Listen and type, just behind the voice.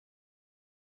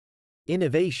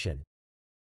Innovation.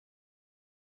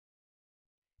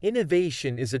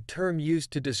 Innovation is a term used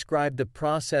to describe the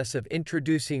process of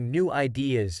introducing new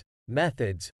ideas,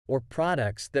 methods, or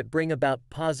products that bring about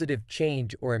positive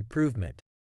change or improvement.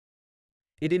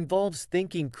 It involves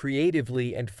thinking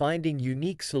creatively and finding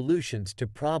unique solutions to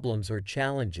problems or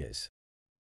challenges.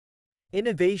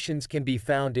 Innovations can be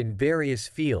found in various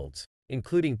fields,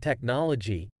 including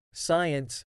technology,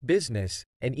 science, business,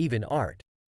 and even art.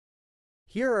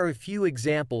 Here are a few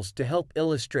examples to help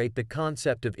illustrate the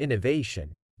concept of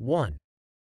innovation. 1.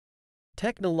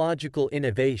 Technological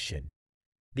innovation.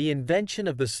 The invention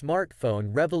of the smartphone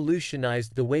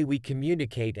revolutionized the way we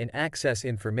communicate and access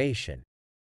information.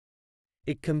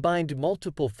 It combined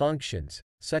multiple functions,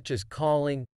 such as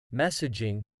calling,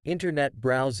 messaging, internet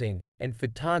browsing, and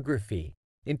photography,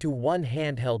 into one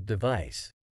handheld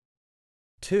device.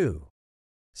 2.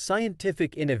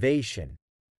 Scientific innovation.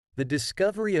 The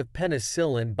discovery of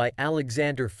penicillin by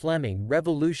Alexander Fleming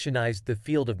revolutionized the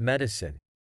field of medicine.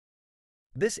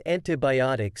 This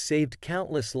antibiotic saved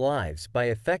countless lives by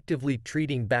effectively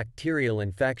treating bacterial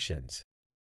infections.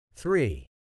 3.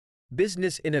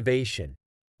 Business innovation.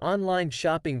 Online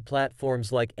shopping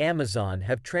platforms like Amazon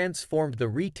have transformed the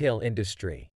retail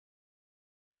industry.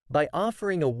 By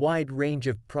offering a wide range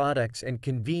of products and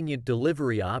convenient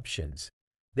delivery options,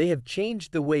 they have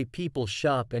changed the way people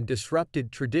shop and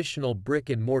disrupted traditional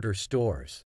brick-and-mortar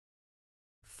stores.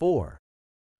 4.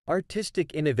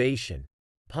 Artistic innovation.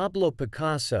 Pablo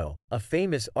Picasso, a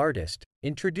famous artist,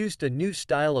 introduced a new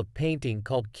style of painting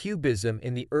called Cubism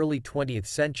in the early 20th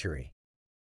century.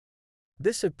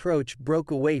 This approach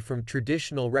broke away from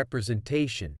traditional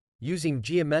representation, using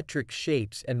geometric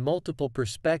shapes and multiple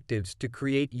perspectives to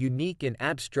create unique and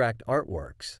abstract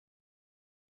artworks.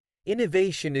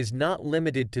 Innovation is not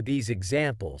limited to these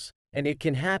examples, and it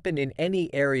can happen in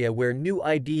any area where new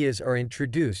ideas are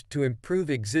introduced to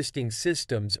improve existing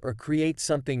systems or create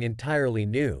something entirely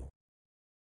new.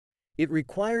 It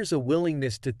requires a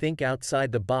willingness to think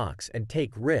outside the box and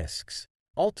take risks,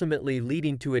 ultimately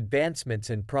leading to advancements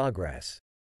and progress.